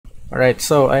Alright,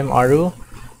 so I'm Aru,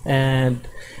 and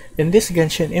in this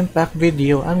Genshin Impact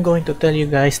video, I'm going to tell you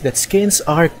guys that skins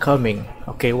are coming.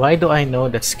 Okay, why do I know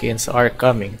that skins are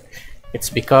coming? It's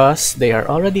because they are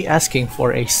already asking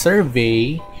for a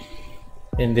survey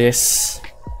in this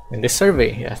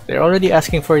survey. Yes, they're already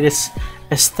asking for this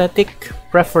aesthetic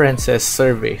preferences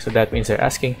survey. So that means they're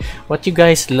asking what you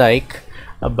guys like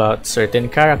about certain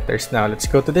characters. Now let's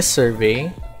go to this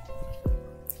survey.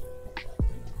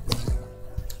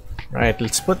 Right,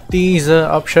 let's put these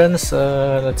options.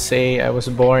 Let's say I was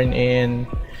born in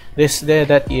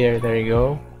that year. There you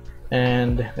go.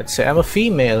 And let's say I'm a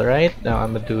female, right? No,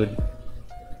 I'm a dude.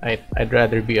 I'd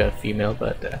rather be a female,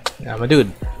 but I'm a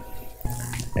dude.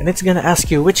 And it's gonna ask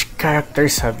you which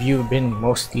characters have you been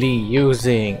mostly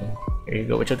using. Here you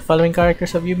go. Which of the following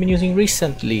characters have you been using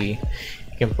recently?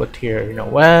 You can put here, you know,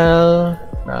 well,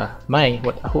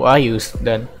 who I use.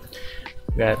 Then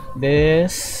got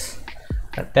this.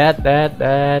 That,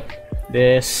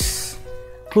 this,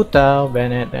 Hutao,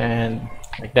 Bennett, and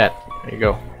like that. There you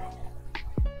go.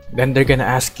 Then they're gonna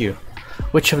ask you,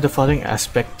 which of the following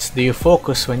aspects do you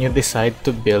focus when you decide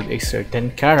to build a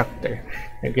certain character?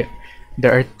 Again,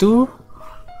 there are two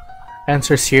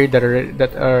answers here that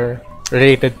are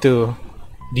related to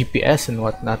DPS and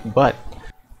whatnot, but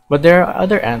there are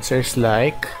other answers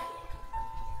like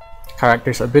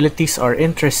characters' abilities are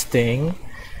interesting,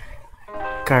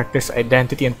 character's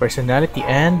identity and personality,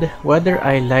 and whether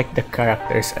I like the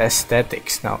character's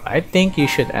aesthetics. Now, I think you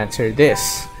should answer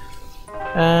this.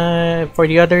 For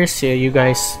the others, yeah, you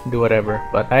guys do whatever,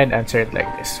 but I'd answer it like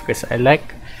this because I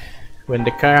like when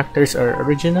the characters are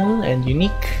original and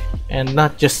unique and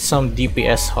not just some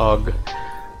DPS hog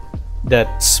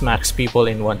that smacks people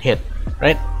in one hit,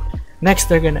 right? Next,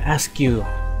 they're gonna ask you,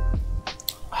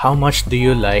 how much do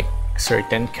you like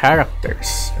certain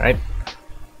characters, right?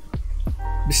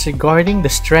 Disregarding the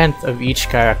strength of each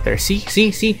character. See,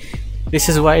 this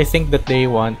is why I think that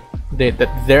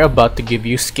they're about to give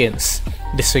you skins.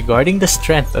 Disregarding the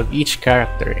strength of each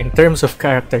character in terms of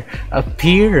character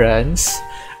appearance,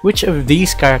 which of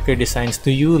these character designs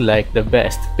do you like the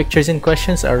best? Pictures and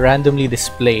questions are randomly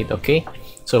displayed, okay?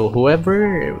 So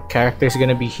whoever character is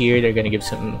gonna be here, they're gonna give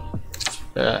some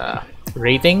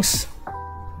ratings.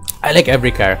 I like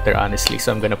every character, honestly,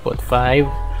 so I'm gonna put 5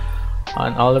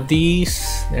 on all of these.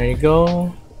 There you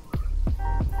go.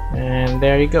 And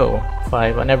there you go,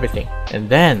 5 on everything. And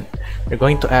then they're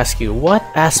going to ask you, what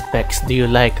aspects do you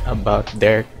like about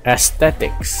their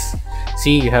aesthetics?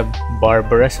 See, you have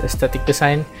barbarous aesthetic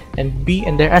design, and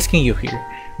they're asking you here,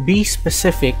 be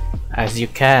specific as you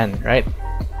can, right?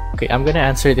 Okay, I'm gonna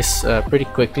answer this pretty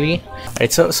quickly.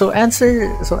 Right, so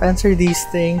answer these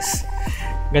things.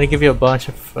 I'm gonna give you a bunch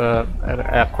of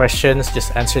questions.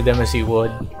 Just answer them as you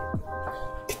would.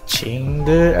 Kaching,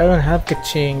 dude. I don't have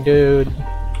kaching, dude.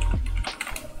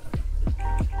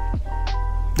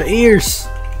 The ears!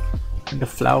 And the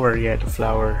flower, yeah, the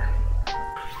flower.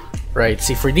 Right,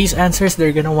 see, for these answers,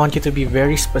 they're gonna want you to be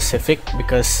very specific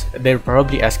because they're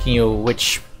probably asking you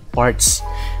which parts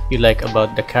you like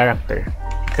about the character.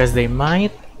 Because they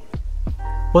might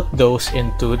put those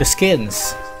into the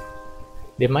skins.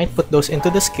 They might put those into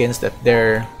the skins that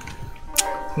they're,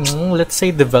 let's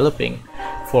say, developing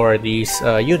for these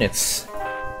units.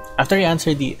 After you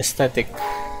answer the aesthetic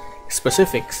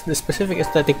specifics, the specific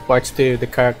aesthetic parts to the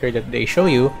character that they show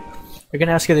you, we're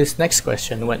gonna ask you this next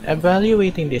question. When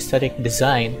evaluating the aesthetic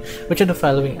design, which of the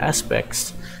following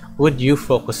aspects would you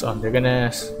focus on? They're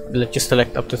gonna let you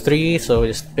select up to 3, so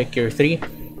just pick your 3.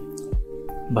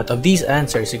 But of these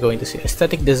answers, you're going to see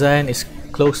aesthetic design is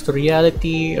close to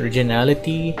reality,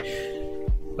 originality,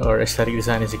 or aesthetic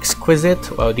design is exquisite.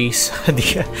 Wow, these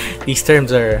these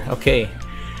terms are okay.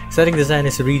 Aesthetic design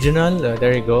is regional.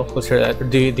 There you go.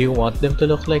 Do you want them to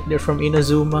look like they're from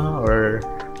Inazuma or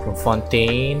from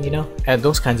Fontaine? You know, and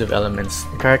those kinds of elements.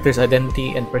 The character's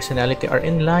identity and personality are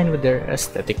in line with their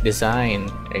aesthetic design.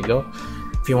 There you go.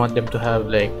 If you want them to have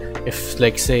like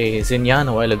say Xinyan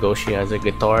a while ago, she has a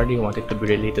guitar. Do you want it to be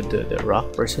related to the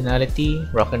rock personality,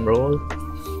 rock and roll?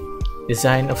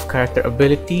 Design of character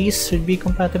abilities should be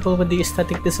compatible with the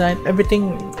aesthetic design.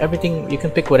 Everything, you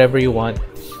can pick whatever you want.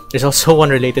 There's also one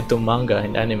related to manga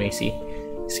and anime. See,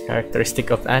 it's characteristic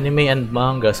of anime and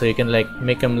manga, so you can like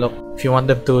make them look, if you want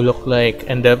them to look like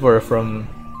Endeavor from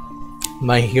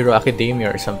My Hero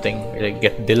Academia or something, like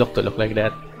get Diluc to look like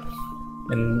that,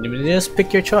 and just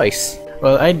pick your choice.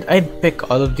 Well, I'd pick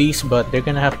all of these, but they're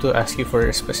gonna have to ask you for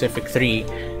a specific 3,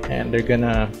 and they're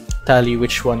gonna tell you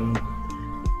which one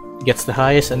gets the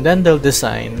highest, and then they'll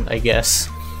design, I guess,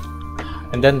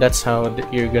 and then that's how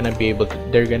they're gonna be able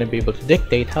to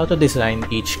dictate how to design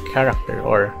each character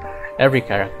or every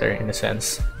character in a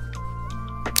sense.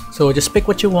 So just pick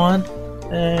what you want,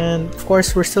 and of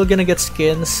course we're still gonna get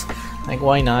skins, like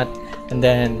why not? And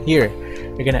then here,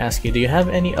 we're gonna ask you, do you have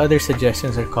any other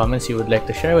suggestions or comments you would like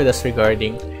to share with us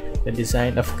regarding the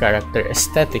design of character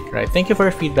aesthetic, right? Thank you for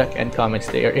your feedback and comments.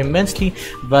 They are immensely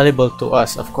valuable to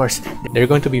us. Of course, they're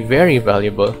going to be very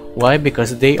valuable. Why?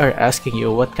 Because they are asking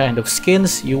you what kind of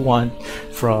skins you want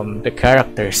from the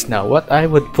characters. Now, what I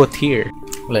would put here,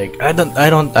 like I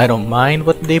don't mind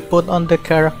what they put on the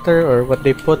character or what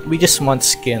they put. We just want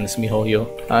skins, Mihoyo.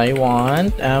 I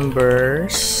want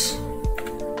Amber's,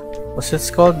 what's it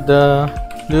called? The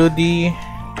Ludi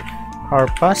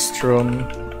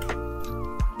Harpastrum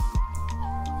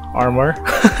armor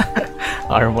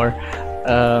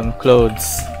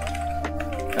clothes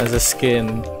as a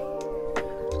skin.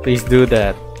 Please do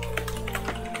that.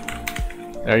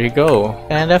 There you go.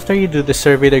 And after you do the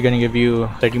survey, they're gonna give you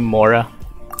 30 mora,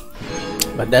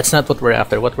 but that's not what we're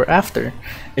after. What we're after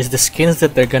is the skins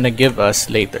that they're gonna give us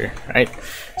later, right?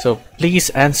 So please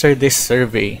answer this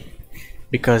survey,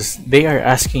 because they are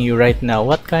asking you right now,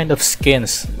 what kind of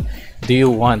skins do you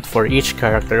want for each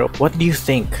character? What do you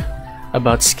think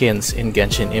about skins in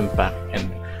Genshin Impact? And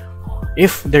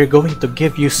if they're going to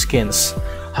give you skins,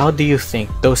 how do you think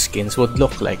those skins would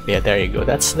look like? Yeah, there you go.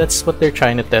 That's what they're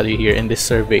trying to tell you here in this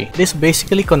survey. This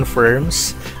basically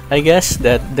confirms, I guess,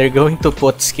 that they're going to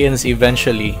put skins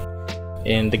eventually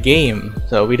in the game.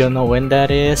 So we don't know when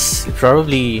that is.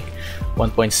 Probably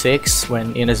 1.6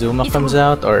 when Inazuma comes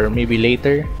out, or maybe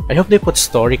later. I hope they put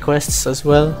story quests as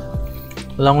well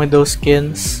along with those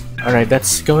skins. Alright,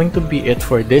 that's going to be it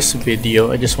for this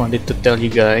video. I just wanted to tell you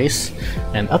guys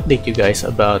and update you guys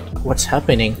about what's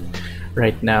happening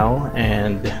right now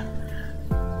and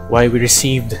why we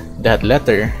received that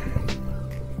letter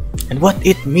and what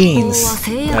it means.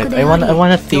 Right, I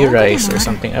wanna theorize or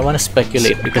something. I wanna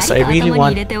speculate, because I really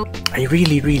want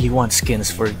skins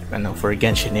for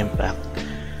Genshin Impact,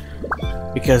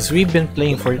 because we've been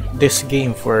playing for this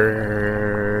game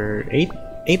for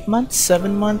 8 months,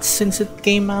 7 months since it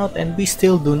came out, and we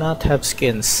still do not have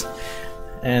skins.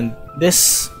 And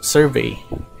this survey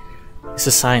is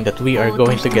a sign that we are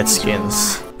going to get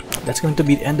skins. That's going to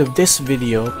be the end of this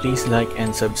video. Please like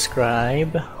and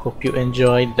subscribe. Hope you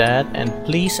enjoyed that, and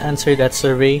please answer that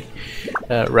survey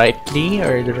rightly,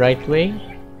 or the right way,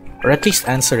 or at least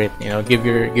answer it. Give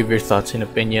your thoughts and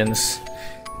opinions.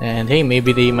 And hey,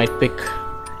 maybe they might pick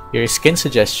your skin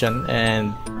suggestion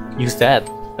and use that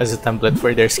as a template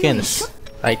for their skins.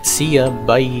 Right, see ya,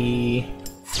 bye.